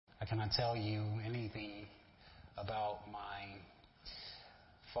I cannot tell you anything about my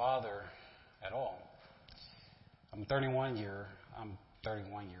father at all. I'm 31 years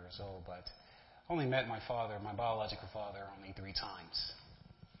old, but I only met my father, my biological father, only 3 times.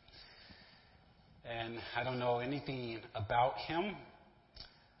 And I don't know anything about him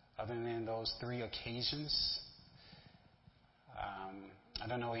other than those 3 occasions. I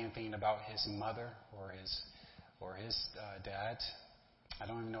don't know anything about his mother or his dad. I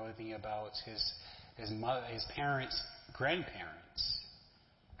don't even know anything about his mother, his parents, grandparents.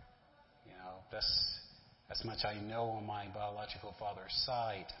 You know, that's as much I know on my biological father's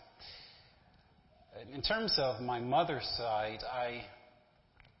side. In terms of my mother's side, I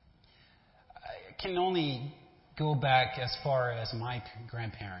can only go back as far as my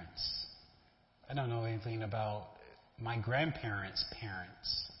grandparents. I don't know anything about my grandparents'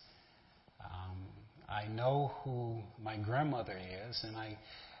 parents. I know who my grandmother is, and I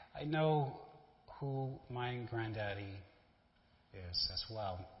know who my granddaddy is as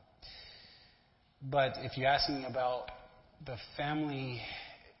well. But if you ask me about the family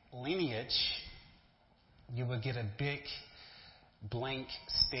lineage, you would get a big blank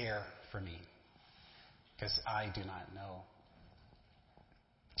stare for me, because I do not know.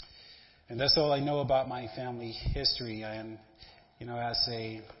 And that's all I know about my family history. And,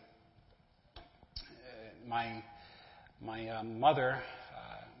 my mother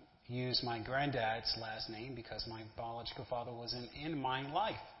used my granddad's last name because my biological father wasn't in my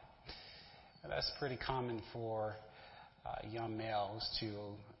life. And that's pretty common for young males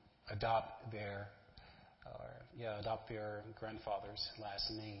to adopt their grandfather's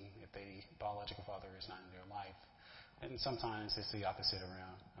last name if the biological father is not in their life. And sometimes it's the opposite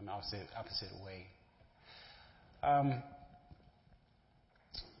way.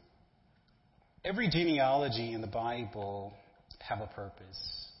 Every genealogy in the Bible have a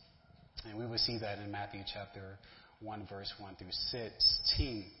purpose. And we will see that in Matthew chapter 1, verse 1 through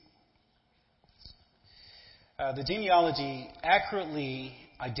 16. The genealogy accurately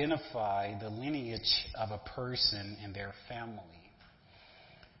identify the lineage of a person and their family.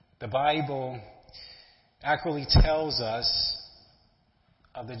 The Bible accurately tells us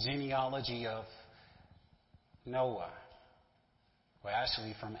of the genealogy of Noah. Well,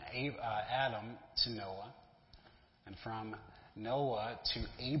 actually from Adam to Noah, and from Noah to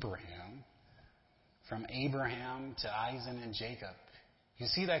Abraham, from Abraham to Isaac and Jacob. You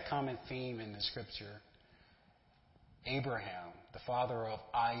see that common theme in the scripture. Abraham, the father of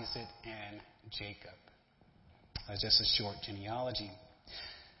Isaac and Jacob. That's just a short genealogy.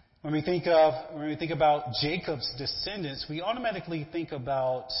 When we think about Jacob's descendants, we automatically think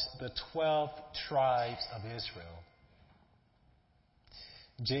about the 12 tribes of Israel.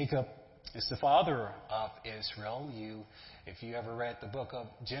 Jacob is the father of Israel. If you ever read the book of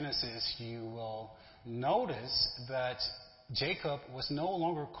Genesis, you will notice that Jacob was no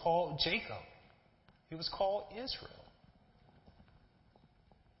longer called Jacob. He was called Israel.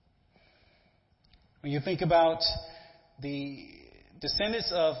 When you think about the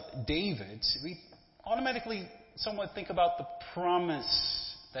descendants of David, we automatically somewhat think about the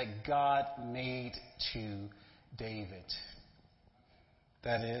promise that God made to David.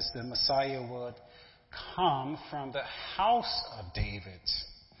 That is, the Messiah would come from the house of David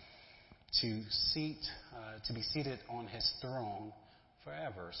to be seated on his throne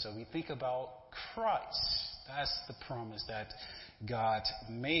forever. So we think about Christ. That's the promise that God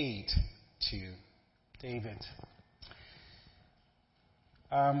made to David.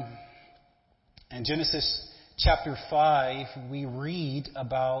 In Genesis chapter 5, we read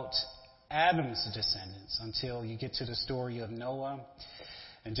about Adam's descendants until you get to the story of Noah.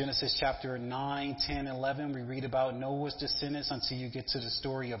 In Genesis chapter 9, 10, 11, we read about Noah's descendants until you get to the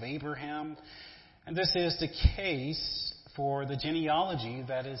story of Abraham. And this is the case for the genealogy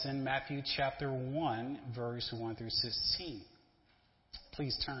that is in Matthew chapter 1, verse 1 through 16.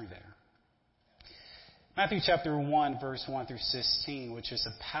 Please turn there. Matthew chapter 1, verse 1 through 16, which is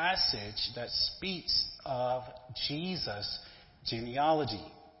a passage that speaks of Jesus' genealogy.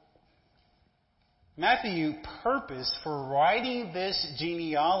 Matthew's purpose for writing this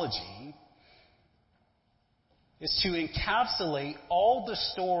genealogy is to encapsulate all the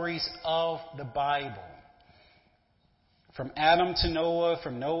stories of the Bible. From Adam to Noah,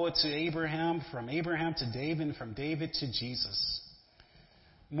 from Noah to Abraham, from Abraham to David, and from David to Jesus.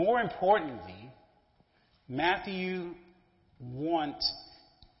 More importantly, Matthew wants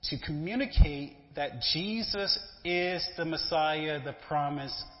to communicate that Jesus is the Messiah, the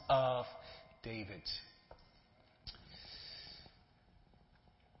promise of David.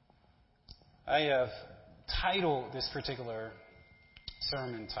 I have titled this particular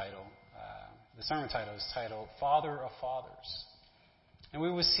sermon title. The sermon title is titled Father of Fathers. And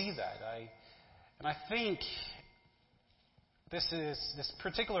we will see that. I think this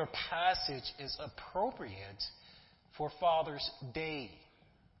particular passage is appropriate for Father's Day.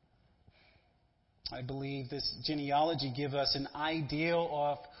 I believe this genealogy gives us an idea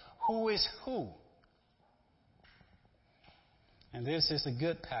of who is who. And this is a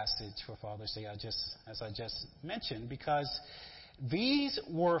good passage for Father's Day, as I just mentioned, because these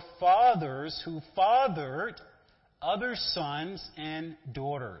were fathers who fathered other sons and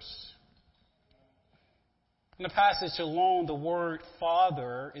daughters. In the passage alone, the word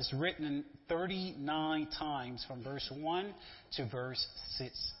father is written 39 times from verse 1 to verse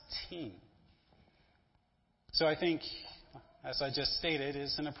 16. So I think, as I just stated, it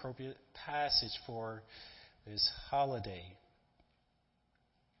is an appropriate passage for this holiday.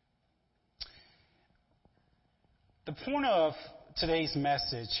 The point of today's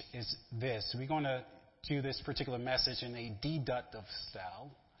message is this. We're going to do this particular message in a deductive style,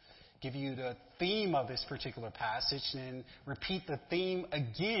 give you the theme of this particular passage, and repeat the theme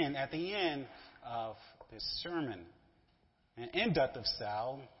again at the end of this sermon. An inductive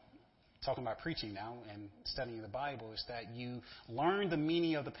style, talking about preaching now and studying the Bible, is that you learn the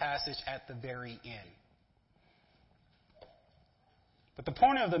meaning of the passage at the very end. But the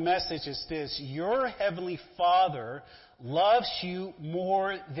point of the message is this: your heavenly Father loves you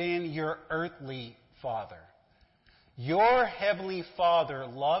more than your earthly father. Your heavenly Father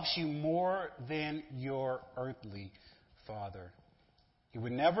loves you more than your earthly father. He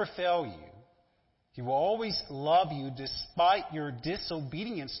would never fail you. He will always love you despite your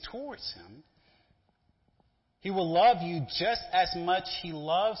disobedience towards Him. He will love you just as much He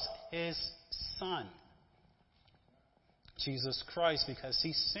loves His Son, Jesus Christ, because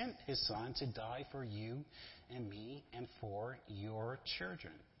He sent His Son to die for you and me and for your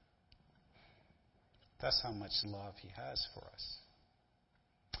children. That's how much love He has for us.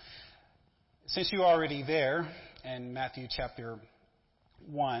 Since you're already there in Matthew chapter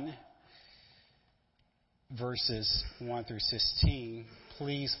 1, verses 1 through 16,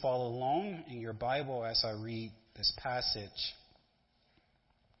 please follow along in your Bible as I read this passage.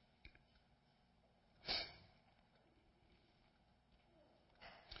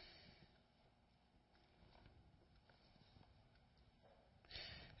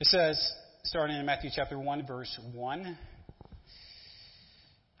 It says, starting in Matthew chapter 1, verse 1,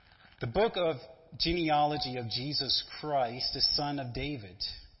 the book of genealogy of Jesus Christ, the son of David,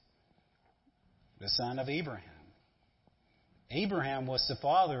 the son of Abraham. Abraham was the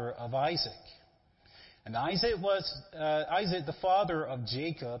father of Isaac. And Isaac was the father of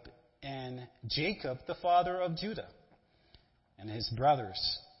Jacob, and Jacob the father of Judah and his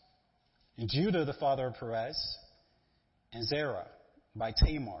brothers. And Judah the father of Perez and Zerah by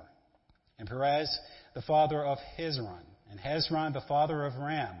Tamar. And Perez the father of Hezron. And Hezron the father of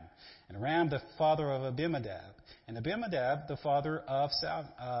Ram. And Ram the father of Abimadab. And Abimadab the father of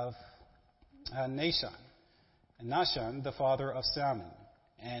Nahshon. And Nahshon the father of Salmon.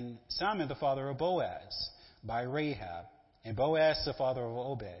 And Salmon the father of Boaz by Rahab. And Boaz the father of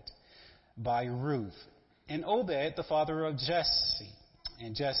Obed by Ruth. And Obed the father of Jesse.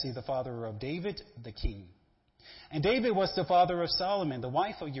 And Jesse the father of David the king. And David was the father of Solomon, the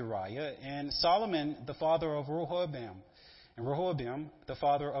wife of Uriah, and Solomon the father of Rehoboam, and Rehoboam the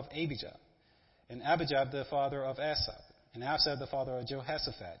father of Abijah, and Abijah the father of Asaph, and Asaph the father of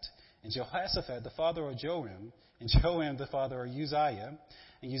Jehoshaphat, and Jehoshaphat the father of Joram, and Joram the father of Uzziah,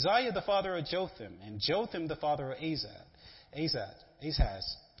 and Uzziah the father of Jotham, and Jotham the father of Ahaz,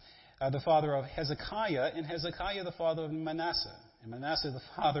 the father of Hezekiah, and Hezekiah the father of Manasseh, and Manasseh the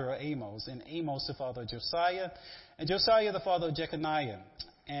father of Amos, and Amos the father of Josiah, and Josiah the father of Jeconiah,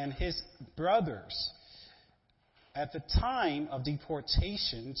 and his brothers at the time of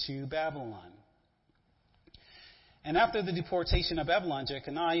deportation to Babylon. And after the deportation of Babylon,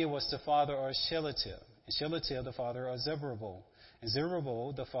 Jeconiah was the father of Shealtiel, and Shealtiel the father of Zerubbabel, and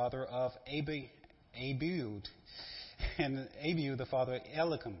Zerubbabel the father of Abiud, and Abiud the father of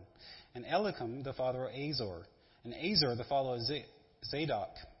Eliakim, and Eliakim the father of Azor, and Azor the father of Zadok,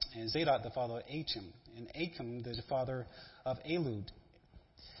 and Zadok the father of Achim, and Achim the father of Elud,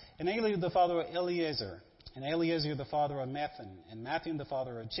 and Elud the father of Eleazar, and Eleazar the father of Mathan, and Mathan the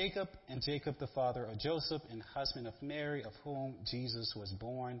father of Jacob, and Jacob the father of Joseph, and husband of Mary, of whom Jesus was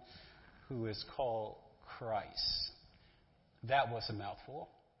born, who is called Christ. That was a mouthful.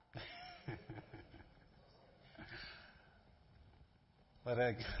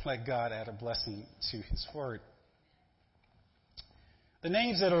 Let God add a blessing to His word. The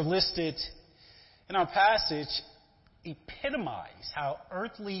names that are listed in our passage epitomize how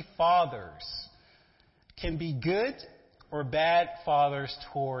earthly fathers can be good or bad fathers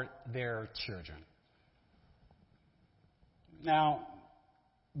toward their children. Now,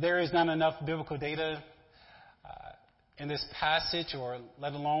 there is not enough biblical data in this passage, or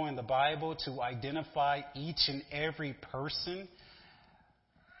let alone in the Bible, to identify each and every person.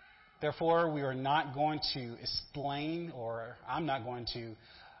 Therefore, we are not going to explain, or I'm not going to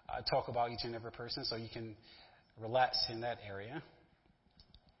talk about each and every person, so you can relax in that area.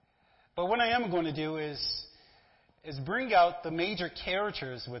 But what I am going to do is bring out the major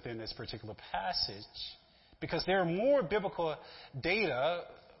characters within this particular passage, because there are more biblical data,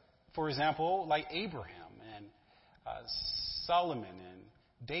 for example, like Abraham and Solomon and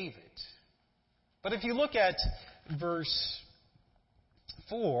David. But if you look at verse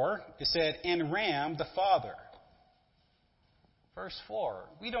 4, it said, and Ram, the father. Verse 4,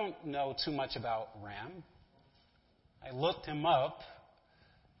 we don't know too much about Ram. I looked him up.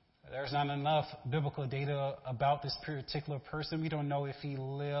 There's not enough biblical data about this particular person. We don't know if he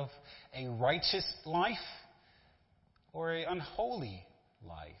lived a righteous life or an unholy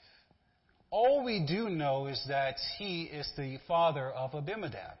life. All we do know is that he is the father of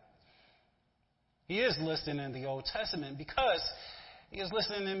Abimelech. He is listed in the Old Testament because he is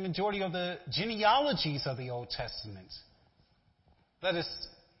listed in the majority of the genealogies of the Old Testament. That is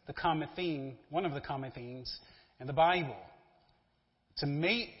the common theme, one of the common themes in the Bible. To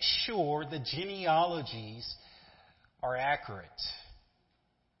make sure the genealogies are accurate.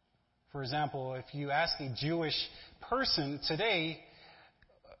 For example, if you ask a Jewish person today,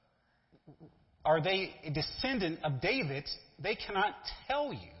 are they a descendant of David? They cannot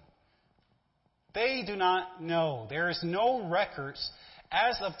tell you. They do not know. There is no records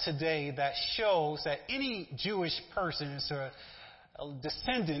as of today that shows that any Jewish person is a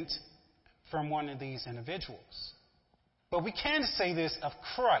descendant from one of these individuals. But we can say this of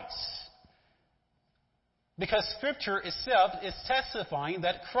Christ, because Scripture itself is testifying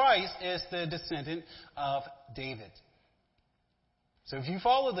that Christ is the descendant of David. So if you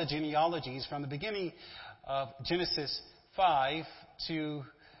follow the genealogies from the beginning of Genesis 5 to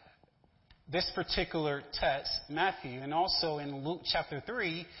this particular text, Matthew, and also in Luke chapter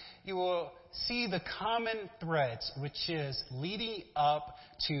 3, you will see the common threads, which is leading up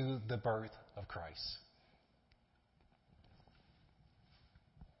to the birth of Christ.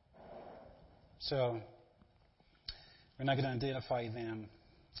 So, we're not going to identify them.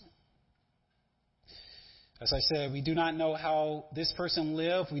 As I said, we do not know how this person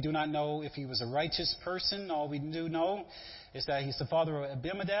lived. We do not know if he was a righteous person. All we do know is that he's the father of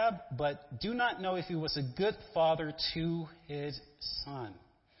Abimelech, but do not know if he was a good father to his son.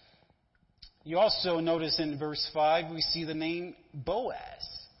 You also notice in verse 5, we see the name Boaz.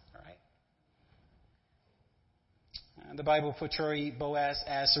 Right? And the Bible portrays Boaz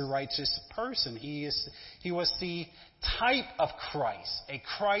as a righteous person. He was the type of Christ, a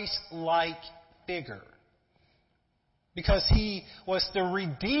Christ-like figure. Because he was the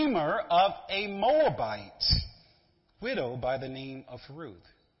redeemer of a Moabite widow by the name of Ruth.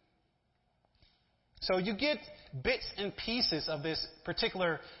 So you get bits and pieces of this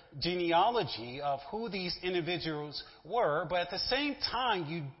particular genealogy of who these individuals were, but at the same time,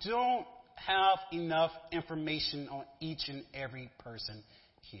 you don't have enough information on each and every person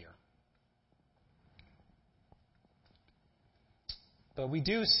here. But we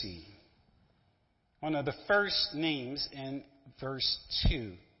do see one of the first names in verse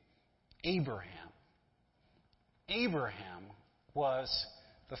 2, Abraham. Abraham was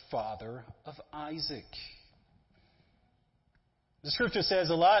the father of Isaac. The scripture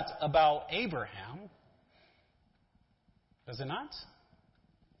says a lot about Abraham, does it not?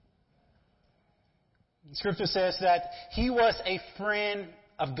 The scripture says that he was a friend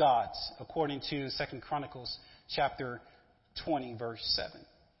of God's, according to 2 Chronicles chapter 20, verse 7.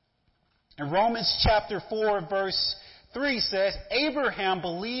 And Romans chapter 4, verse 3 says, Abraham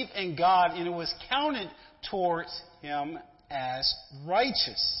believed in God and it was counted towards him as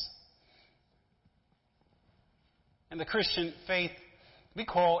righteous. In the Christian faith, we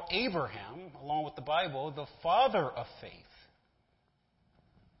call Abraham, along with the Bible, the father of faith.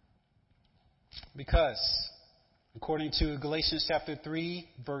 Because, according to Galatians chapter 3,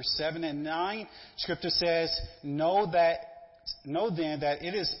 verse 7 and 9, Scripture says, Know then that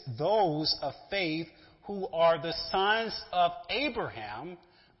it is those of faith who are the sons of Abraham,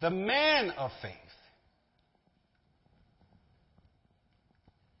 the man of faith.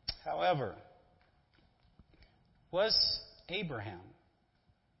 However, was Abraham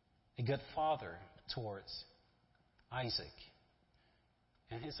a good father towards Isaac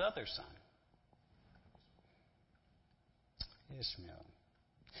and his other son? Ishmael.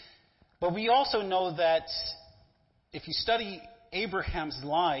 But we also know that if you study Abraham's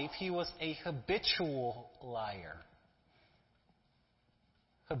life, he was a habitual liar.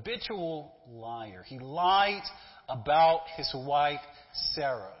 Habitual liar. He lied about his wife,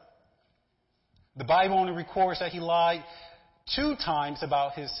 Sarah. The Bible only records that he lied 2 times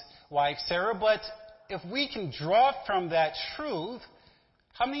about his wife, Sarah, but if we can draw from that truth,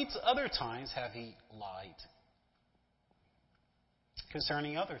 how many other times have he lied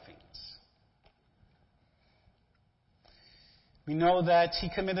concerning other things? We know that he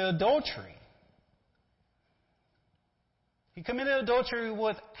committed adultery. He committed adultery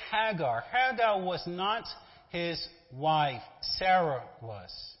with Hagar. Hagar was not his wife. Sarah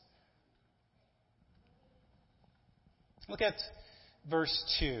was. Look at verse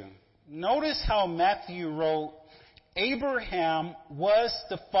 2. Notice how Matthew wrote, Abraham was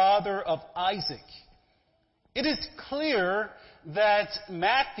the father of Isaac. It is clear that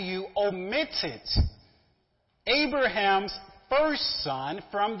Matthew omitted Abraham's first son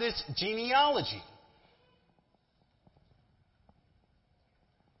from this genealogy.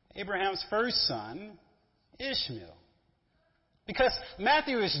 Abraham's first son, Ishmael. Because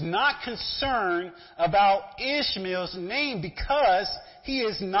Matthew is not concerned about Ishmael's name because he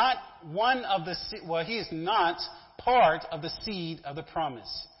is not he is not part of the seed of the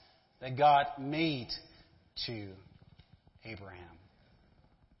promise that God made to Abraham.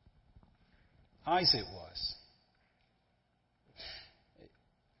 Isaac was.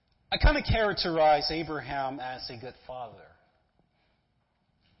 I kind of characterize Abraham as a good father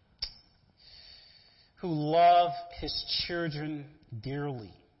who loved his children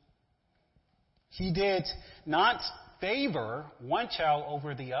dearly. He did not favor one child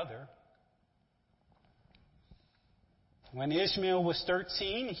over the other. When Ishmael was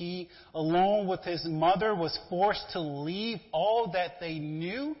 13, he, along with his mother, was forced to leave all that they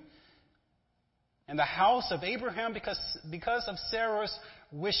knew in the house of Abraham because of Sarah's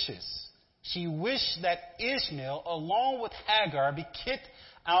wishes. She wished that Ishmael, along with Hagar, be kicked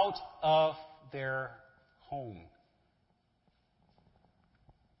out of their home.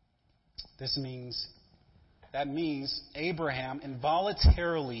 That means Abraham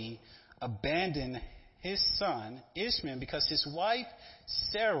involuntarily abandoned his son Ishmael because his wife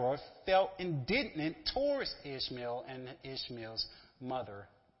Sarah felt indignant towards Ishmael and Ishmael's mother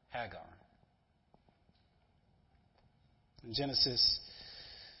Hagar. In Genesis,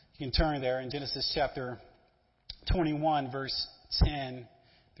 you can turn there in Genesis chapter 21, verse 10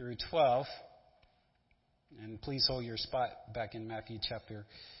 through 12. And please hold your spot back in Matthew chapter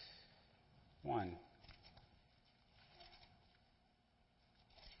 1.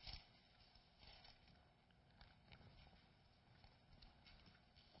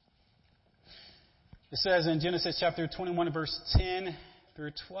 It says in Genesis chapter 21, verse 10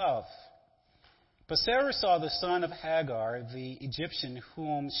 through 12. But Sarah saw the son of Hagar, the Egyptian,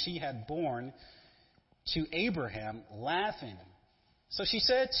 whom she had borne to Abraham, laughing. So she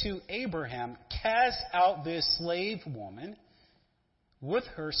said to Abraham, cast out this slave woman with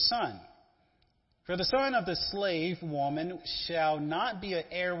her son. For the son of the slave woman shall not be an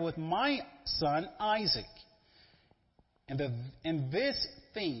heir with my son Isaac. And the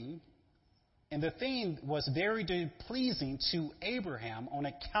thing was very displeasing to Abraham on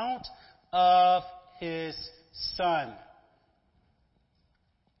account of his son.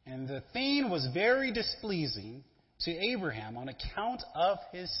 And the thing was very displeasing to Abraham on account of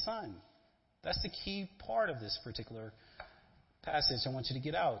his son. That's the key part of this particular passage I want you to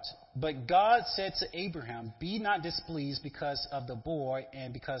get out. But God said to Abraham, be not displeased because of the boy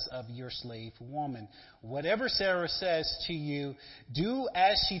and because of your slave woman. Whatever Sarah says to you, do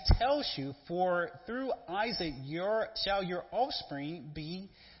as she tells you, for through Isaac shall your offspring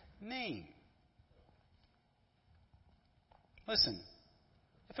be named. Listen,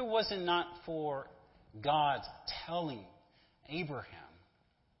 if it wasn't not for God telling Abraham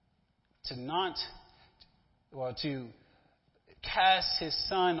to cast his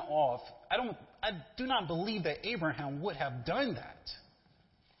son off, I do not believe that Abraham would have done that.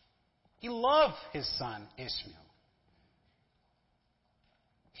 He loved his son Ishmael.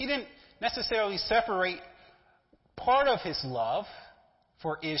 He didn't necessarily separate part of his love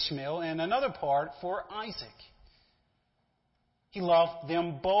for Ishmael and another part for Isaac. He loved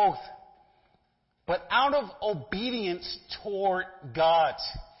them both. But out of obedience toward God,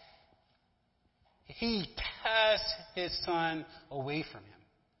 he cast his son away from him.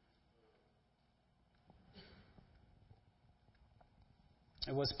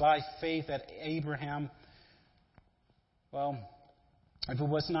 It was by faith that Abraham, if it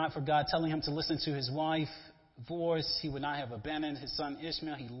was not for God telling him to listen to his wife, voice. He would not have abandoned his son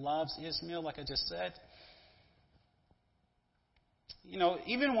Ishmael. He loves Ishmael, like I just said. You know,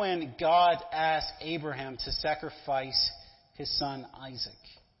 even when God asked Abraham to sacrifice his son Isaac,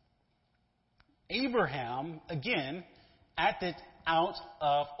 Abraham, again, acted out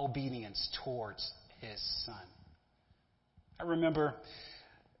of obedience towards his son. I remember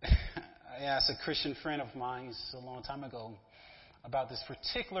I asked a Christian friend of mine a long time ago about this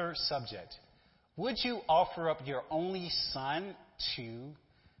particular subject. Would you offer up your only son to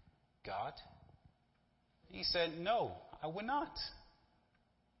God? He said, no, I would not.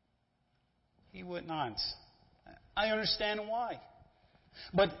 He would not. I understand why.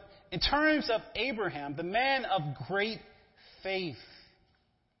 But in terms of Abraham, the man of great faith,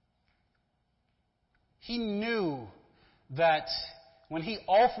 he knew that when he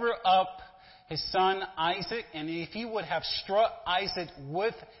offered up his son Isaac, and if he would have struck Isaac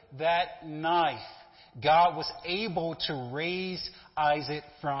with that knife, God was able to raise Isaac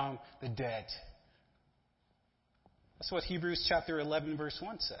from the dead. That's what Hebrews chapter 11 verse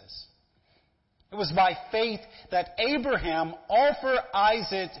 1 says. It was by faith that Abraham offered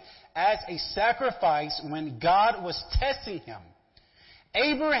Isaac as a sacrifice when God was testing him.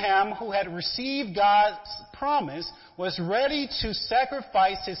 Abraham, who had received God's promise, was ready to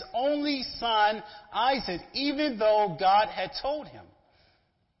sacrifice his only son, Isaac, even though God had told him.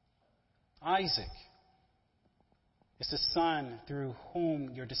 Isaac is the son through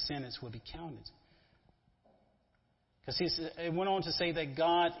whom your descendants will be counted. Because it went on to say that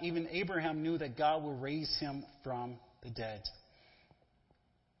God, even Abraham knew that God will raise him from the dead.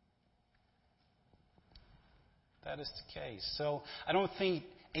 That is the case. So I don't think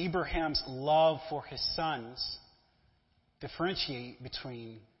Abraham's love for his sons differentiate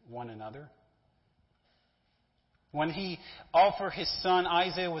between one another. When he offered his son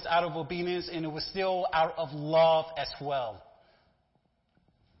Isaac, it was out of obedience, and it was still out of love as well.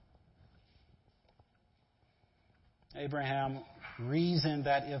 Abraham reasoned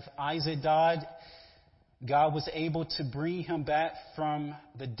that if Isaac died, God was able to bring him back from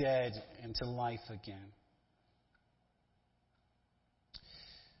the dead into life again.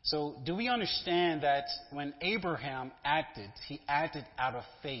 So, do we understand that when Abraham acted, he acted out of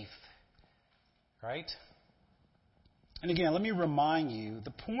faith? Right? And again, let me remind you,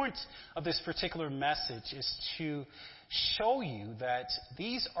 the point of this particular message is to show you that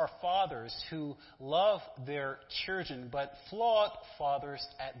these are fathers who love their children, but flawed fathers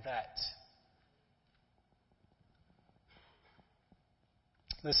at that.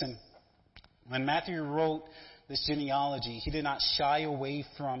 Listen, when Matthew wrote this genealogy, he did not shy away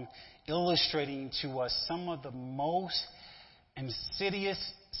from illustrating to us some of the most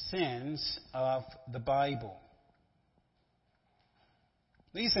insidious sins of the Bible.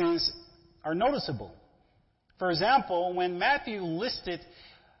 These sins are noticeable. For example, when Matthew listed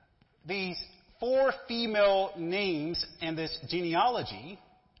these 4 female names in this genealogy,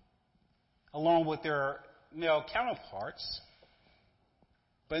 along with their male counterparts,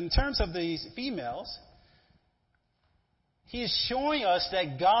 but in terms of these females, he is showing us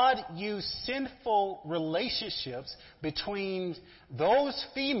that God used sinful relationships between those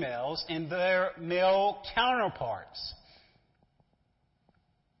females and their male counterparts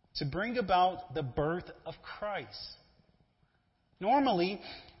to bring about the birth of Christ. Normally,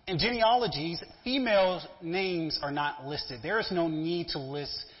 in genealogies, females' names are not listed. There is no need to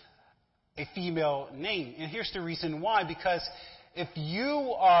list a female name. And here's the reason why. Because if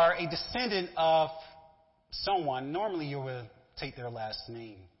you are a descendant of someone, normally you will take their last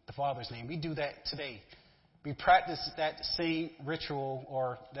name, the father's name. We do that today. We practice that same ritual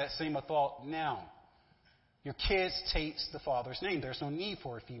or that same thought now. Your kids take the father's name. There's no need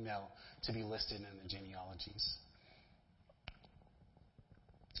for a female to be listed in the genealogies.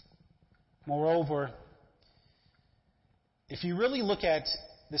 Moreover, if you really look at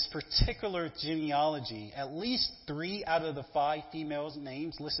this particular genealogy, at least 3 out of the 5 females'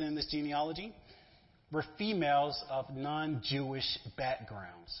 names listed in this genealogy were females of non-Jewish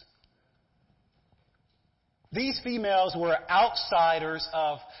backgrounds. These females were outsiders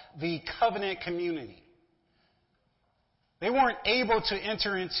of the covenant community. They weren't able to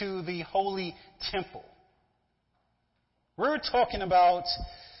enter into the holy temple. We're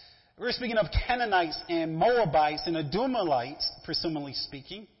speaking of Canaanites and Moabites and Edomites, presumably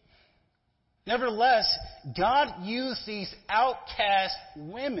speaking. Nevertheless, God used these outcast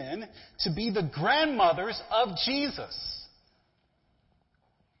women to be the grandmothers of Jesus,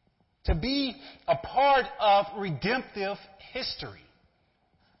 to be a part of redemptive history.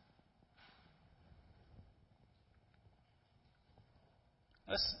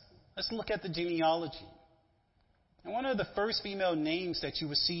 Let's look at the genealogy. And one of the first female names that you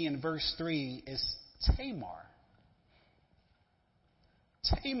will see in verse 3 is Tamar.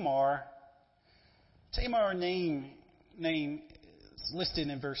 Tamar name is listed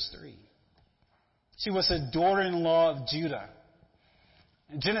in verse 3. She was a daughter-in-law of Judah.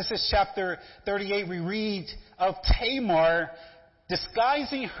 In Genesis chapter 38, we read of Tamar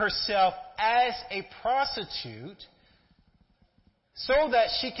disguising herself as a prostitute so that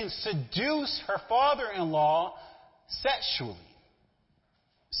she can seduce her father-in-law sexually.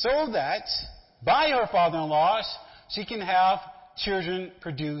 So that by her father-in-law, she can have children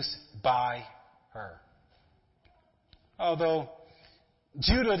produced by her. Although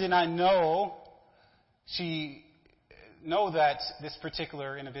Judah did not know that this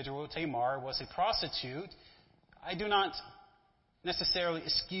particular individual, Tamar, was a prostitute, I do not necessarily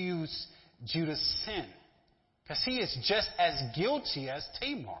excuse Judah's sin, because he is just as guilty as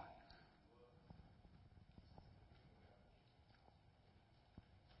Tamar.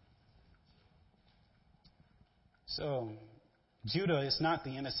 So, Judah is not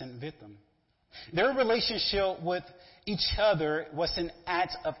the innocent victim. Their relationship with each other was an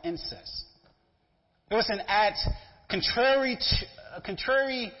act of incest. It was an act contrary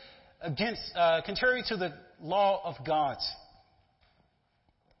to the law of God.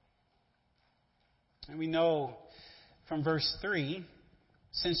 And we know from verse 3,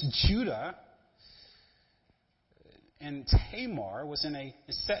 since Judah and Tamar was in a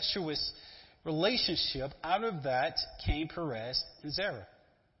incestuous relationship, out of that came Perez and Zerah.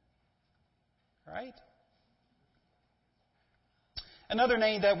 Right? Another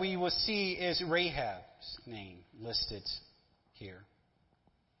name that we will see is Rahab's name listed here.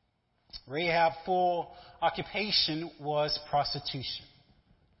 Rahab's full occupation was prostitution.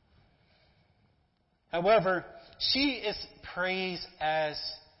 However, she is praised as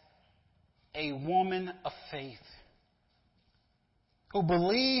a woman of faith who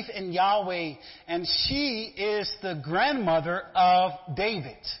believed in Yahweh, and she is the grandmother of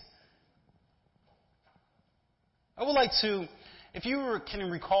David. I would like to, if you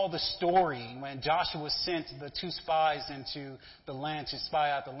can recall the story when Joshua sent the two spies into the land to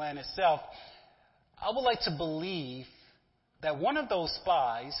spy out the land itself, I would like to believe that one of those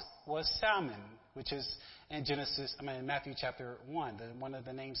spies was Salmon, which is in Matthew chapter 1, one of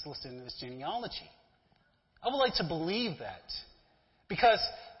the names listed in this genealogy. I would like to believe that. Because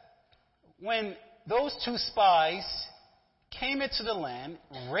when those two spies came into the land,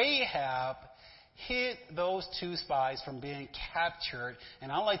 Rahab hid those two spies from being captured.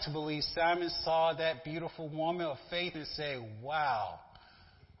 And I like to believe Simon saw that beautiful woman of faith and say, wow,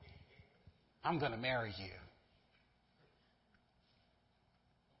 I'm going to marry you.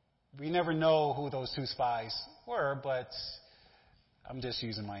 We never know who those two spies were, but I'm just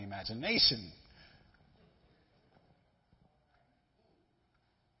using my imagination.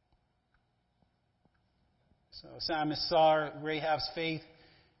 So Simon saw Rahab's faith,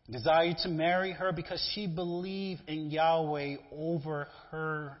 desired to marry her because she believed in Yahweh over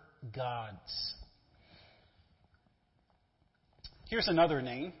her gods. Here's another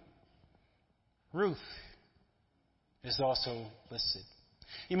name. Ruth is also listed.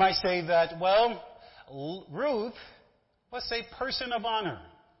 You might say that, well, Ruth was a person of honor.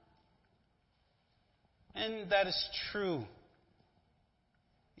 And that is true.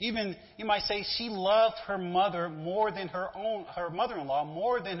 Even, you might say, she loved her mother more than her mother-in-law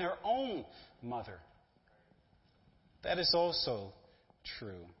more than her own mother. That is also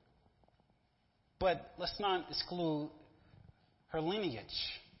true. But let's not exclude her lineage.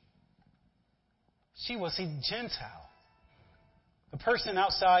 She was a Gentile, a person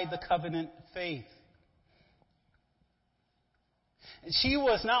outside the covenant faith. And she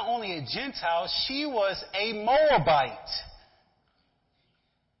was not only a Gentile, she was a Moabite.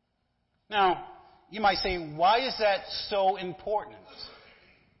 Now, you might say, why is that so important?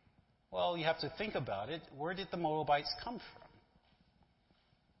 Well, you have to think about it. Where did the Moabites come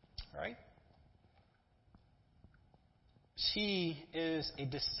from? Right? She is a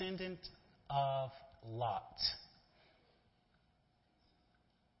descendant of Lot.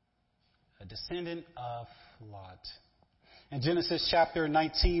 A descendant of Lot. In Genesis chapter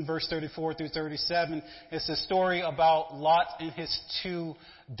 19, verse 34 through 37, it's a story about Lot and his two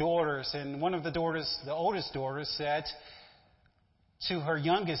daughters. And one of the daughters, the oldest daughter, said to her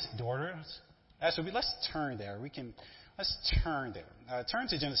youngest daughter, let's turn there. Let's turn there. Turn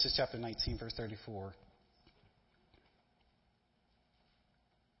to Genesis chapter 19, verse 34.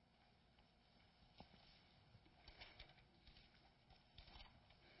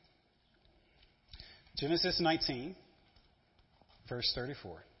 Genesis 19, verse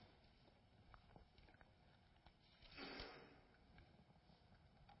 34.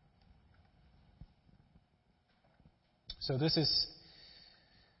 So this is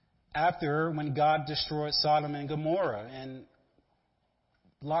after when God destroyed Sodom and Gomorrah, and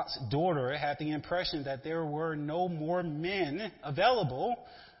Lot's daughter had the impression that there were no more men available,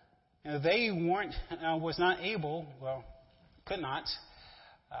 and they could not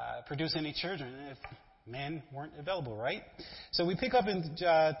produce any children if men weren't available, right? So we pick up in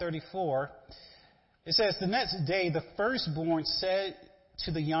 34. It says, the next day the firstborn said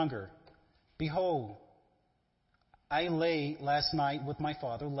to the younger, "Behold, I lay last night with my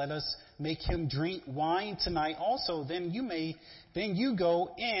father. Let us make him drink wine tonight also. Then you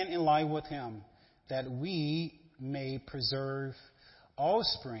go in and lie with him, that we may preserve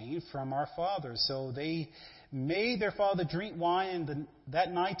offspring from our father." So they made their father drink wine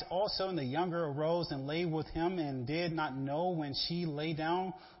that night also, and the younger arose and lay with him, and did not know when she lay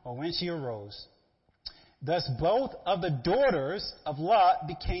down or when she arose. Thus both of the daughters of Lot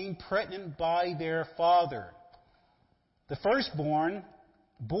became pregnant by their father. The firstborn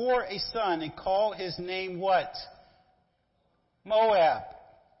bore a son and called his name what? Moab.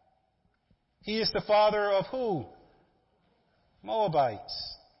 He is the father of who?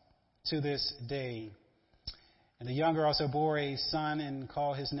 Moabites to this day. And the younger also bore a son and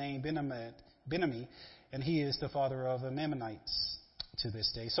called his name Benami, and he is the father of the Ammonites to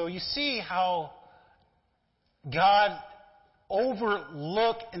this day. So you see how God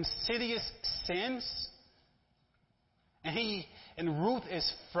overlooked insidious sins, and Ruth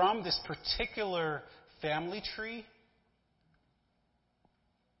is from this particular family tree.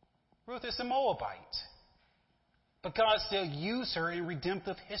 Ruth is a Moabite, but God still used her in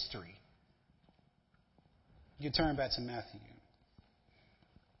redemptive history. You turn back to Matthew.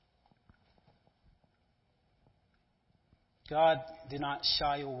 God did not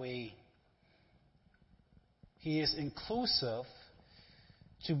shy away. He is inclusive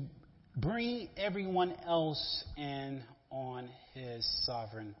to bring everyone else in on his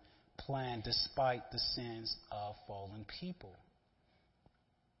sovereign plan despite the sins of fallen people.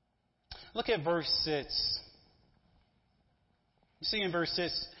 Look at verse 6. You see in verse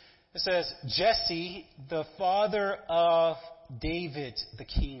 6, it says, Jesse, the father of David, the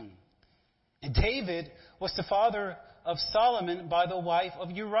king. And David was the father of Solomon by the wife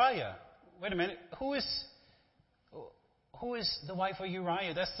of Uriah. Wait a minute. Who is the wife of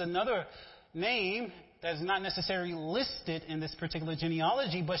Uriah? That's another name that is not necessarily listed in this particular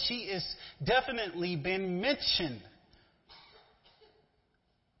genealogy, but she is definitely been mentioned.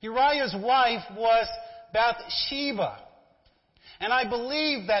 Uriah's wife was Bathsheba. And I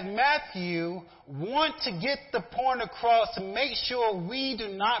believe that Matthew wants to get the point across to make sure we do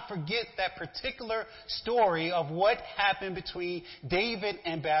not forget that particular story of what happened between David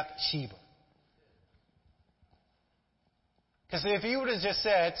and Bathsheba. Because if you would have just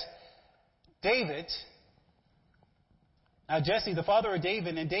said, Jesse, the father of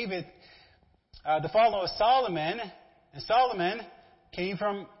David, and David, the father of Solomon, and Solomon came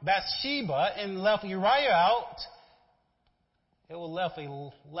from Bathsheba and left Uriah out, it will left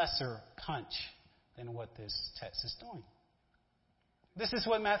a lesser punch than what this text is doing. This is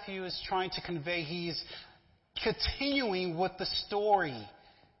what Matthew is trying to convey. He is continuing with the story.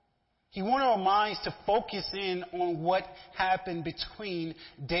 He wanted our minds to focus in on what happened between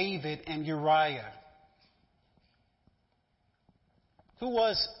David and Uriah. Who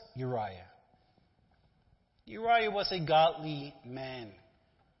was Uriah? Uriah was a godly man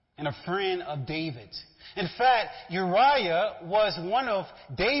and a friend of David. In fact, Uriah was one of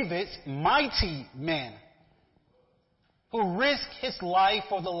David's mighty men who risked his life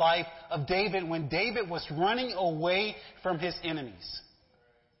for the life of David when David was running away from his enemies.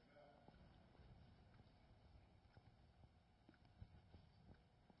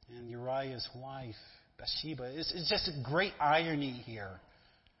 And Uriah's wife, Bathsheba, it's just a great irony here.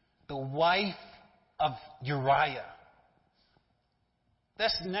 The wife of Uriah.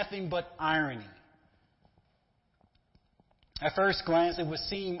 That's nothing but irony. At first glance, it would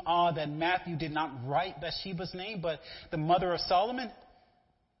seem odd that Matthew did not write Bathsheba's name, but the mother of Solomon.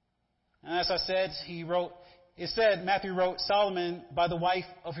 And as I said, Matthew wrote Solomon by the wife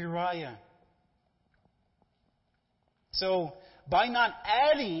of Uriah. So, by not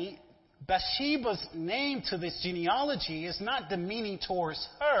adding Bathsheba's name to this genealogy is not demeaning towards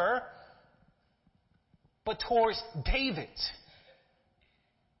her, but towards David.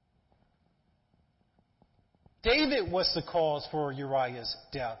 David was the cause for Uriah's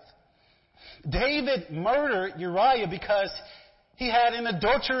death. David murdered Uriah because he had an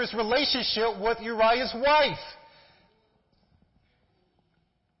adulterous relationship with Uriah's wife.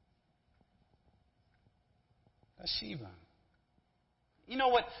 Bathsheba. You know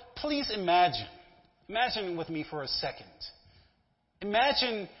what? Please imagine Imagine with me for a second.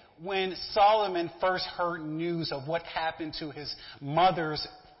 Imagine when Solomon first heard news of what happened to his mother's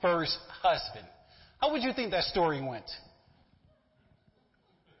first husband. How would you think that story went?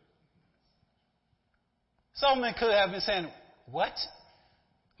 Solomon could have been saying, what?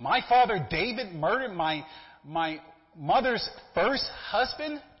 My father David murdered my mother's first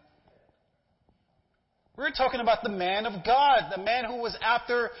husband? We're talking about the man of God, the man who was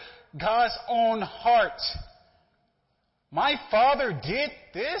after God's own heart. My father did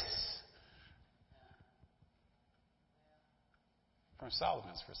this? From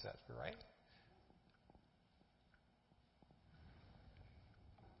Solomon's perspective, right?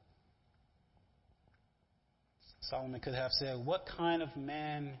 Solomon could have said, what kind of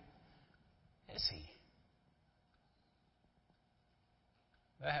man is he?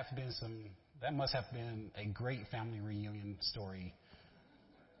 That must have been a great family reunion story.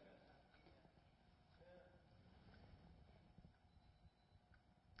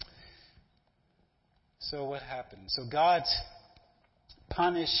 So what happened? So God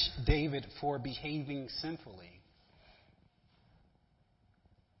punished David for behaving sinfully.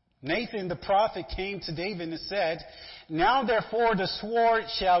 Nathan the prophet came to David and said, now therefore the sword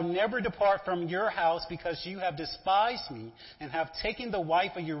shall never depart from your house, because you have despised me and have taken the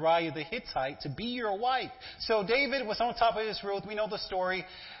wife of Uriah the Hittite to be your wife. So David was on top of his roof. We know the story.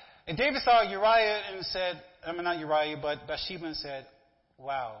 And David saw Uriah and said, not Uriah, but Bathsheba, and said,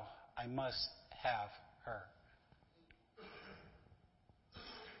 wow, I must have her.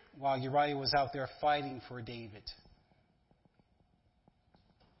 While Uriah was out there fighting for David.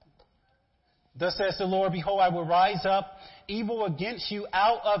 Thus says the Lord, behold, I will rise up evil against you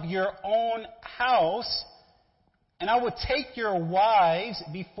out of your own house, and I will take your wives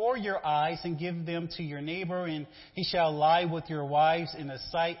before your eyes and give them to your neighbor, and he shall lie with your wives in the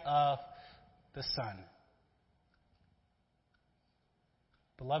sight of the sun.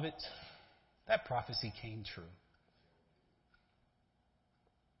 Beloved, that prophecy came true.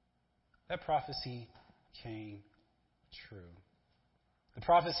 That prophecy came true. The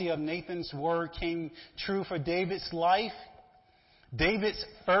prophecy of Nathan's word came true for David's life. David's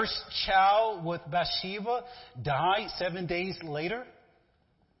first child with Bathsheba died 7 days later.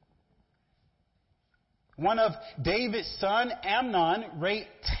 One of David's son, Amnon, raped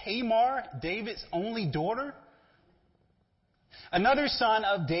Tamar, David's only daughter. Another son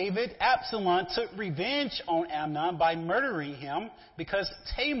of David, Absalom, took revenge on Amnon by murdering him because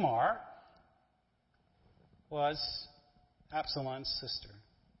Tamar was Absalom's sister.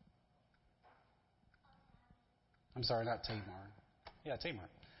 I'm sorry, not Tamar. Yeah, Tamar.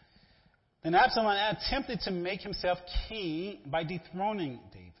 Then Absalom attempted to make himself king by dethroning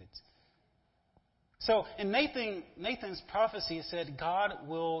David. So in Nathan's prophecy, it said, God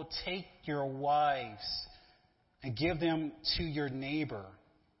will take your wives and give them to your neighbor.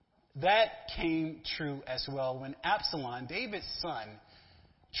 That came true as well when Absalom, David's son,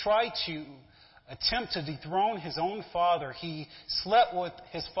 tried to attempt to dethrone his own father. He slept with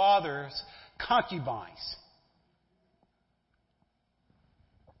his father's concubines.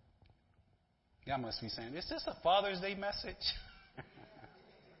 Y'all must be saying, is this a Father's Day message?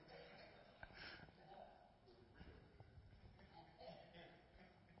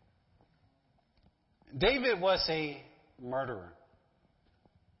 David was a murderer,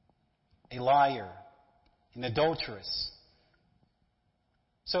 a liar, an adulteress.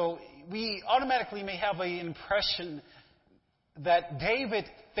 So we automatically may have an impression that David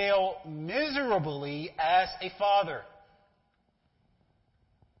failed miserably as a father.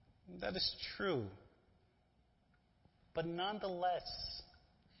 That is true. But nonetheless,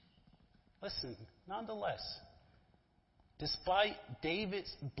 despite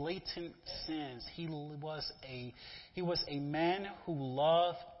David's blatant sins, he was a man who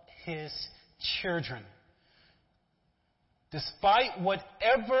loved his children. Despite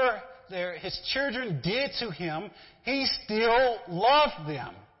whatever his children did to him, he still loved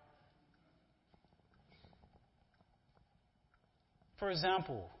them. For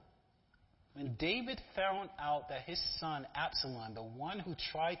example, when David found out that his son Absalom, the one who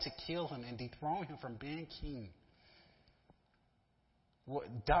tried to kill him and dethrone him from being king,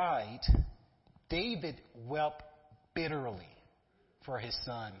 died, David wept bitterly for his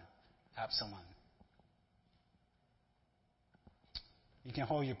son Absalom. You can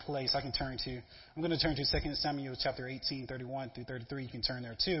hold your place. I'm going to turn to 2 Samuel chapter 18, 31 through 33. You can turn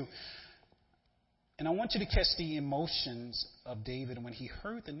there too. And I want you to catch the emotions of David when he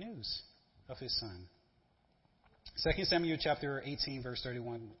heard the news of his son. 2 Samuel chapter 18, verse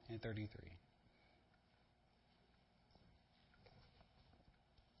 31 and 33.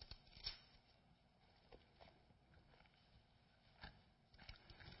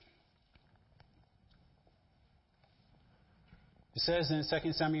 It says in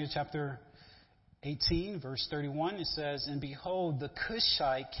 2 Samuel chapter 18, verse 31, it says, "And behold, the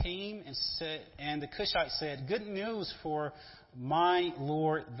Cushite came and the Cushite said, 'Good news for my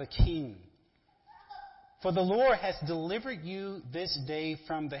lord the king. For the Lord has delivered you this day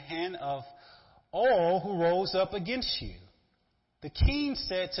from the hand of all who rose up against you.' The king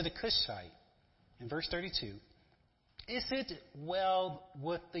said to the Cushite," in verse 32, "Is it well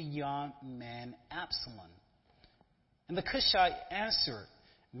with the young man Absalom?" And the Cushite answered,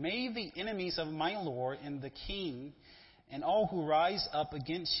 "May the enemies of my Lord and the king and all who rise up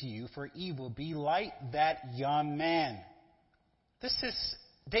against you for evil be like that young man." This is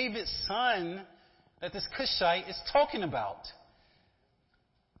David's son that this Cushite is talking about.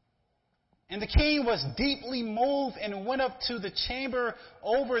 And the king was deeply moved and went up to the chamber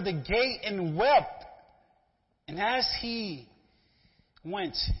over the gate and wept. And as he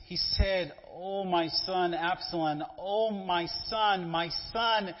went, he said, "Oh, my son Absalom, oh, my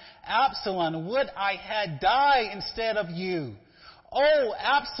son Absalom, would I had died instead of you. Oh,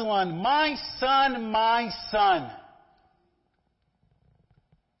 Absalom, my son, my son."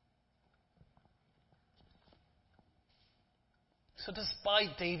 So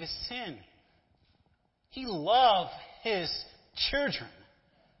despite David's sin, he loved his children.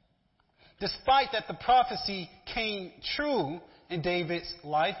 Despite that the prophecy came true in David's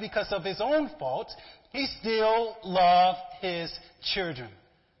life because of his own fault, he still loved his children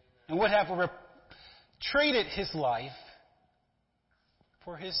and would have traded his life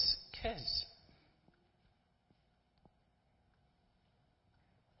for his kids.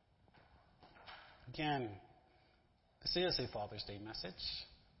 Again, this is a Father's Day message.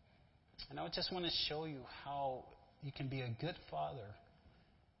 And I just want to show you how you can be a good father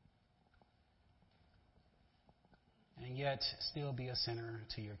and yet still be a sinner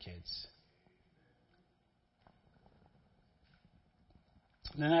to your kids.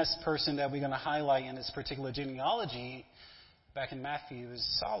 The next person that we're going to highlight in this particular genealogy back in Matthew is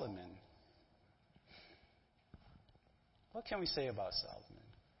Solomon. What can we say about Solomon?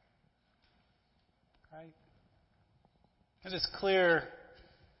 Right? It is clear.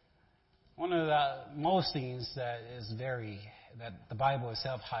 One of the most things that the Bible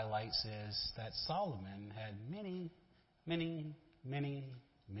itself highlights is that Solomon had many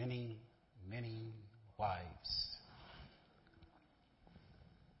wives.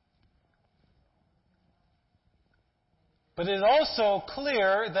 But it is also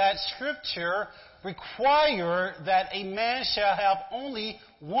clear that Scripture requires that a man shall have only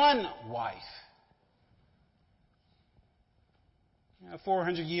one wife.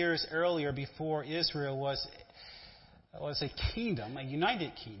 400 years earlier, before Israel was a kingdom, a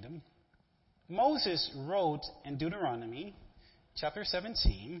united kingdom, Moses wrote in Deuteronomy chapter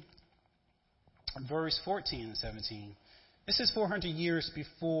 17, verse 14 and 17. This is 400 years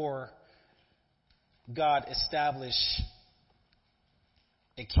before God established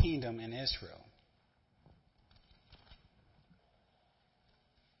a kingdom in Israel.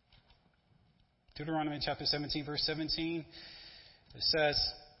 Deuteronomy chapter 17, verse 17. It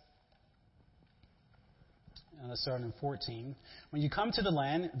says, let's start in 14. "When you come to the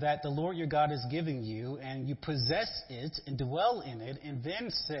land that the Lord your God is giving you, and you possess it and dwell in it, and then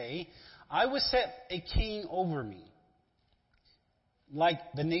say, 'I will set a king over me,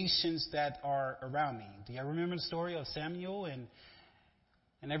 like the nations that are around me.'" Do you remember the story of Samuel and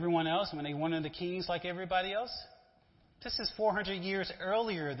everyone else when they wanted the kings like everybody else? This is 400 years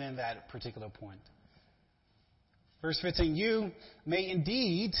earlier than that particular point. Verse 15, "You may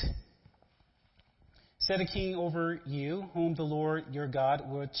indeed set a king over you, whom the Lord your God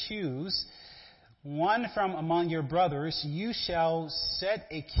will choose. One from among your brothers, you shall set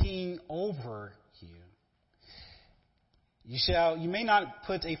a king over you. You may not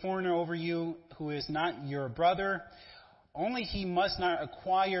put a foreigner over you who is not your brother. Only he must not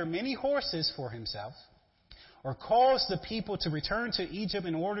acquire many horses for himself, or cause the people to return to Egypt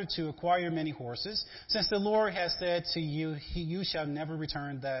in order to acquire many horses, since the Lord has said to you, you shall never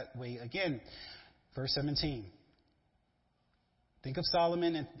return that way again." Verse 17. Think of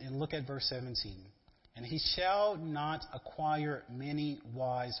Solomon and look at verse 17. "And he shall not acquire many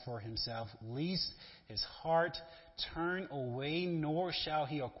wives for himself, lest his heart turn away, nor shall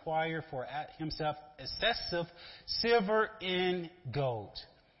he acquire for himself excessive silver and gold."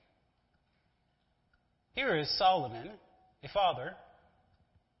 Here is Solomon, a father,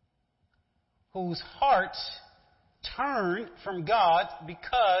 whose heart turned from God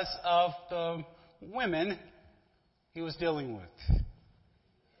because of the women he was dealing with.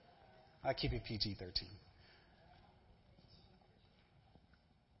 I keep it PG-13.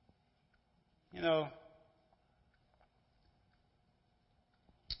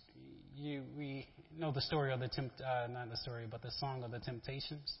 we know the story of not the story, but the song of the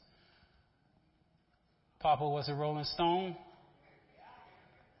Temptations. Papa was a Rolling Stone.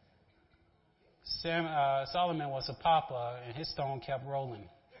 Solomon was a papa, and his stone kept rolling.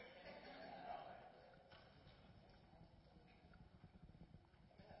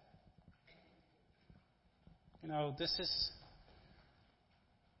 You know, this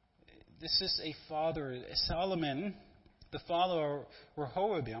is a father, Solomon, the father of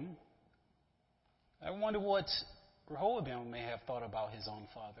Rehoboam. I wonder what Rehoboam may have thought about his own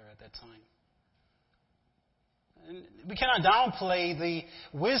father at that time. And we cannot downplay the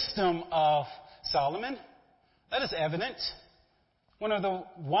wisdom of Solomon. That is evident. One of the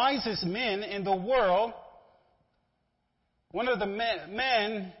wisest men in the world. One of the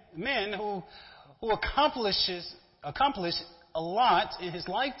men who accomplished a lot in his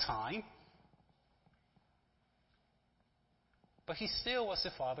lifetime. But he still was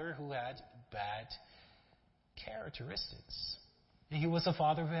a father who had bad characteristics. And he was a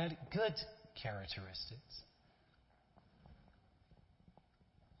father who had good characteristics.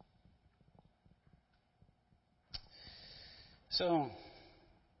 So,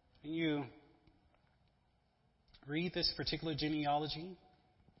 when you read this particular genealogy,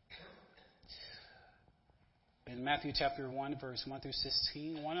 in Matthew chapter 1, verse 1 through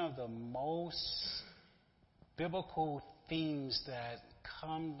 16, one of the most biblical themes that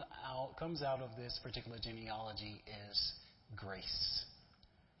comes out of this particular genealogy is grace.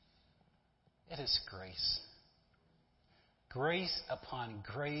 It is grace. Grace upon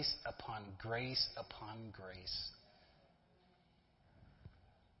grace upon grace upon grace.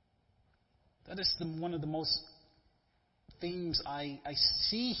 That is one of the most themes I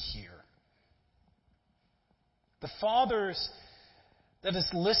see here. The fathers that is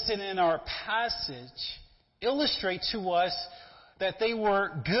listed in our passage illustrate to us that they were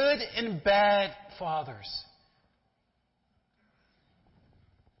good and bad fathers.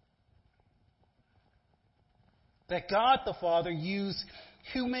 That God the Father used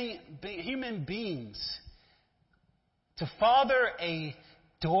human beings to father a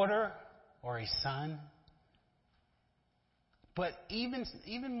daughter or a son. But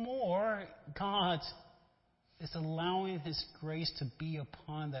even more, God is allowing His grace to be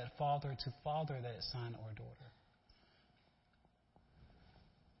upon that father to father that son or daughter.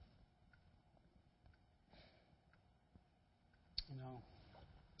 You know,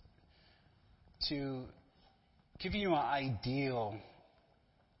 to give you an ideal,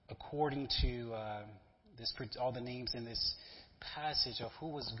 according to all the names in this passage of who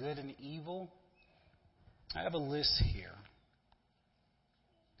was good and evil, I have a list here.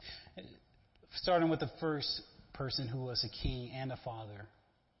 Starting with the first person who was a king and a father.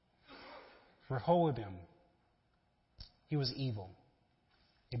 Rehoboam. He was evil.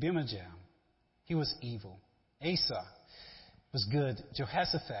 Abijah. He was evil. Asa was good.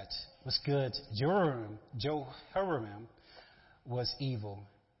 Jehoshaphat was good. Jehoram was evil.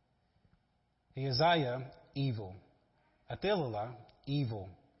 Ahaziah, evil. Athaliah, evil.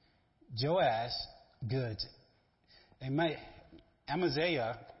 Joash, good.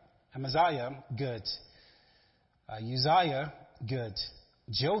 Amaziah, good. Uzziah, good.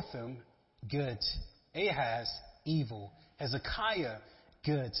 Jotham, good. Ahaz, evil. Hezekiah,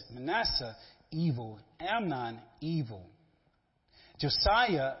 good. Manasseh, evil. Amnon, evil.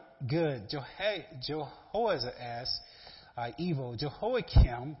 Josiah, good. Jehoahaz, evil.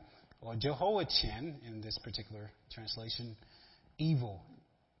 Jehoiakim, or Jehoiachin, in this particular translation, evil.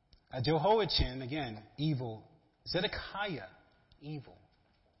 Jehoiachin, again, evil. Zedekiah, evil.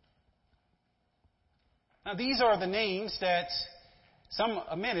 Now, these are the names that some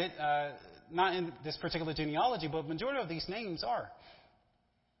omitted, not in this particular genealogy, but the majority of these names are.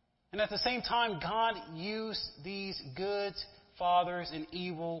 And at the same time, God used these good fathers and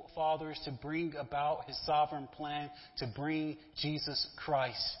evil fathers to bring about His sovereign plan to bring Jesus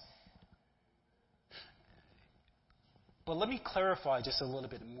Christ. But let me clarify just a little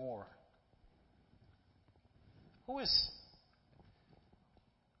bit more. Who was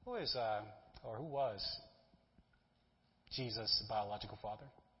Jesus' biological father?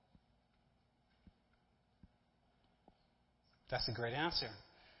 That's a great answer.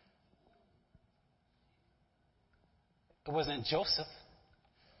 It wasn't Joseph.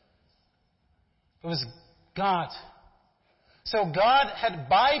 It was God. So God had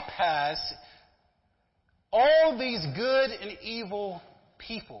bypassed all these good and evil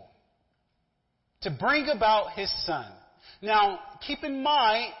people to bring about His Son. Now, keep in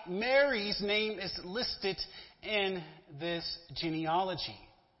mind, Mary's name is listed in this genealogy.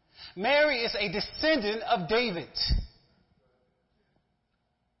 Mary is a descendant of David.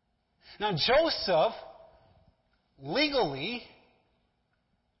 Now, Joseph, legally,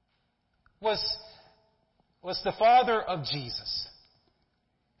 was the father of Jesus.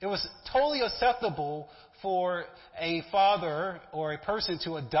 It was totally acceptable for a father or a person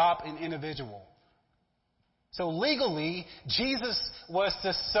to adopt an individual. So legally, Jesus was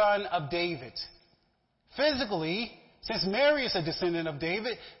the son of David. Physically, since Mary is a descendant of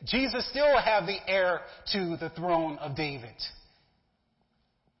David, Jesus still had the heir to the throne of David.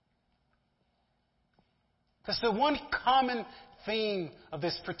 Because the one common theme of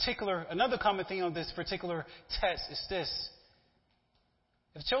another common theme of this particular text is this.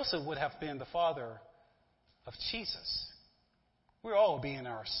 If Joseph would have been the father of Jesus, we'd all be in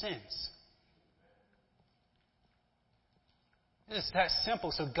our sins. It's that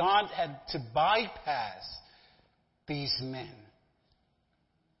simple. So God had to bypass these men.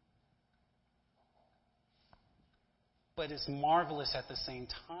 But it's marvelous at the same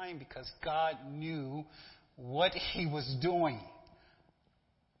time because God knew what He was doing.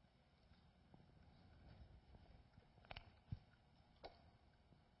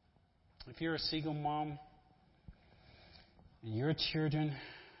 If you're a single mom and your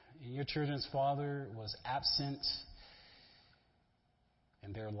children's father was absent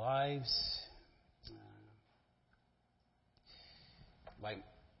in their lives,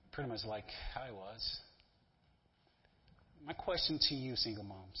 pretty much like I was. My question to you, single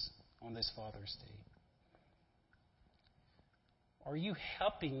moms, on this Father's Day. Are you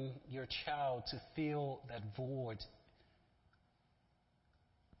helping your child to fill that void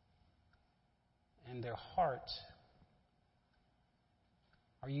in their heart?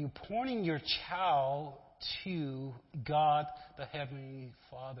 Are you pointing your child to God, the Heavenly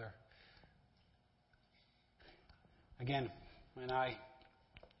Father? Again, when I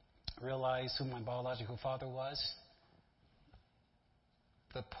realized who my biological father was,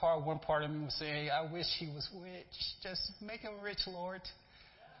 one part of me was saying, I wish he was rich. Just make him rich, Lord.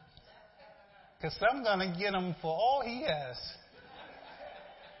 Because I'm going to get him for all he has.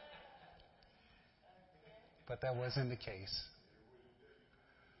 But that wasn't the case.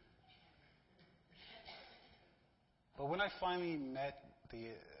 But when I finally met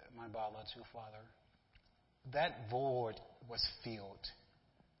my biological father, that void was filled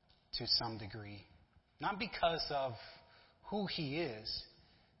to some degree. Not because of who he is,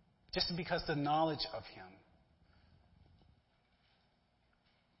 just because the knowledge of him.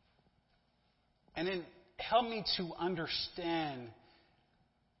 And it helped me to understand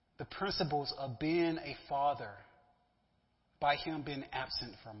the principles of being a father by him being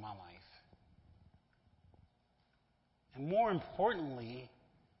absent from my life. And more importantly,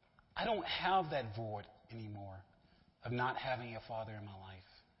 I don't have that void anymore of not having a father in my life.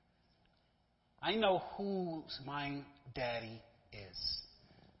 I know who my daddy is.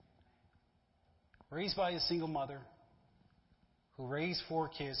 Raised by a single mother who raised 4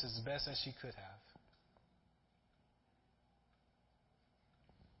 kids as best as she could have.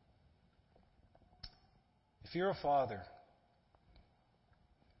 If you're a father,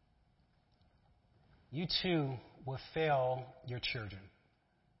 you too will fail your children.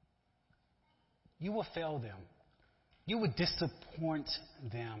 You will fail them. You will disappoint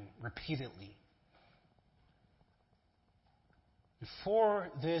them repeatedly. For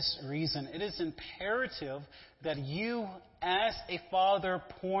this reason, it is imperative that you, as a father,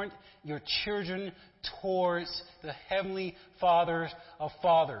 point your children towards the Heavenly Father of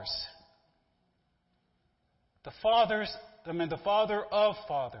fathers. The Father of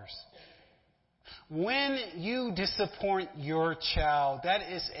fathers. When you disappoint your child, that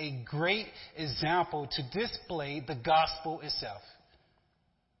is a great example to display the gospel itself.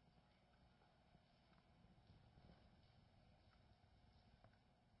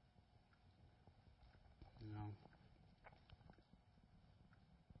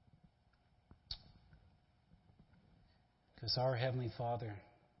 Because our Heavenly Father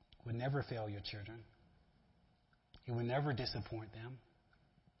would never fail your children. He will never disappoint them.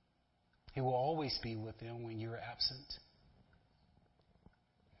 He will always be with them when you're absent.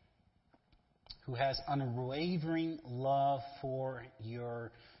 Who has unwavering love for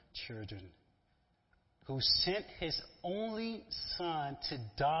your children. Who sent His only Son to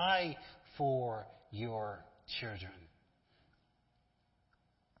die for your children.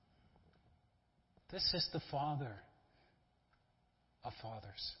 This is the Father of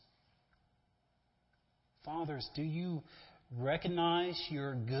fathers. Fathers, do you recognize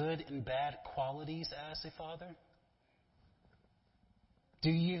your good and bad qualities as a father? Do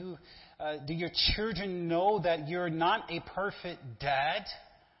your children know that you're not a perfect dad?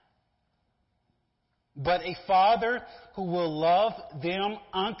 but a father who will love them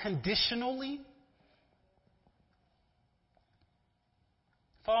unconditionally?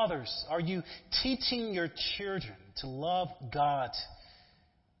 Fathers, are you teaching your children to love God?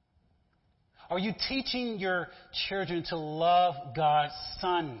 Are you teaching your children to love God's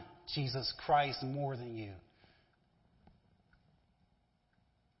Son, Jesus Christ, more than you?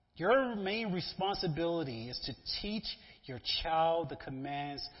 Your main responsibility is to teach your child the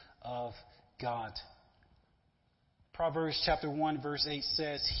commands of God. Proverbs chapter 1 verse 8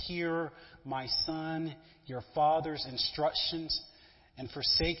 says, "Hear, my son, your father's instructions, and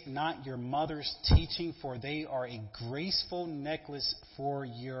forsake not your mother's teaching, for they are a graceful necklace for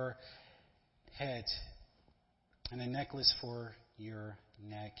your head and a necklace for your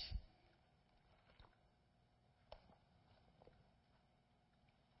neck."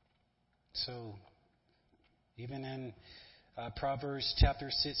 So, even in Proverbs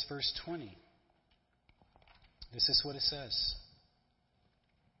chapter 6 verse 20, this is what it says.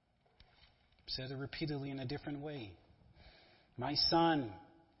 It said it repeatedly in a different way. "My son,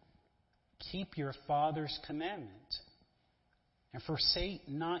 keep your father's commandment, and forsake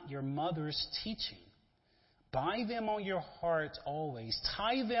not your mother's teaching. Bind them on your heart always.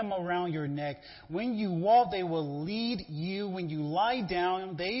 Tie them around your neck. When you walk, they will lead you. When you lie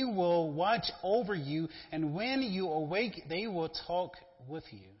down, they will watch over you. And when you awake, they will talk with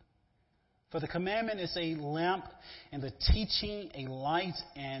you. For the commandment is a lamp, and the teaching a light,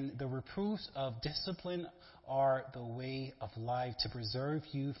 and the reproofs of discipline are the way of life, to preserve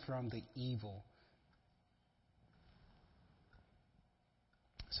you from the evil."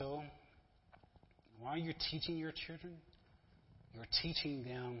 So, while you're teaching your children, you're teaching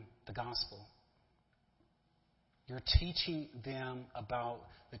them the gospel. You're teaching them about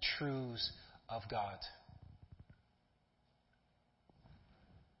the truths of God.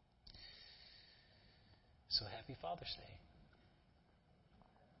 So happy Father's Day.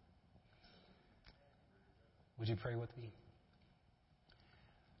 Would you pray with me?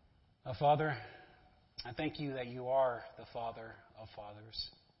 Father, I thank you that you are the Father of fathers.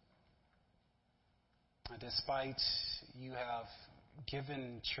 Despite you have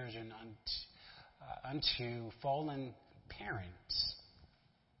given children unto fallen parents,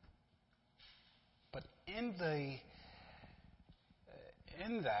 but in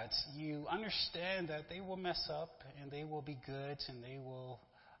that you understand that they will mess up and they will be good and they will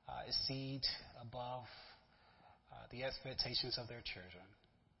exceed above the expectations of their children.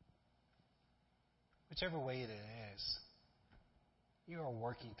 Whichever way it is, you are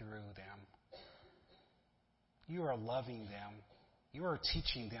working through them. You are loving them. You are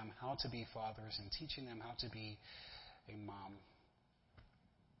teaching them how to be fathers and teaching them how to be a mom.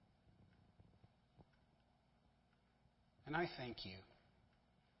 And I thank you.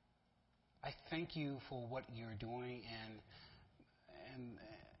 I thank you for what you're doing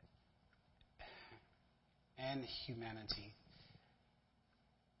and humanity.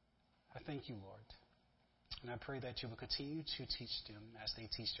 I thank you, Lord. And I pray that you will continue to teach them as they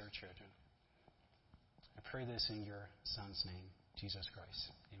teach their children. I pray this in your Son's name, Jesus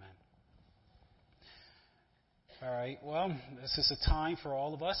Christ. Amen. All right. Well, this is a time for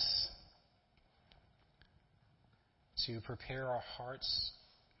all of us to prepare our hearts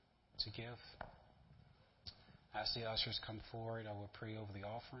to give. As the ushers come forward, I will pray over the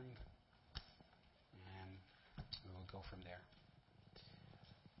offering, and we will go from there.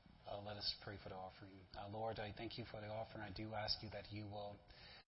 Let us pray for the offering. Lord, I thank you for the offering. I do ask you that you will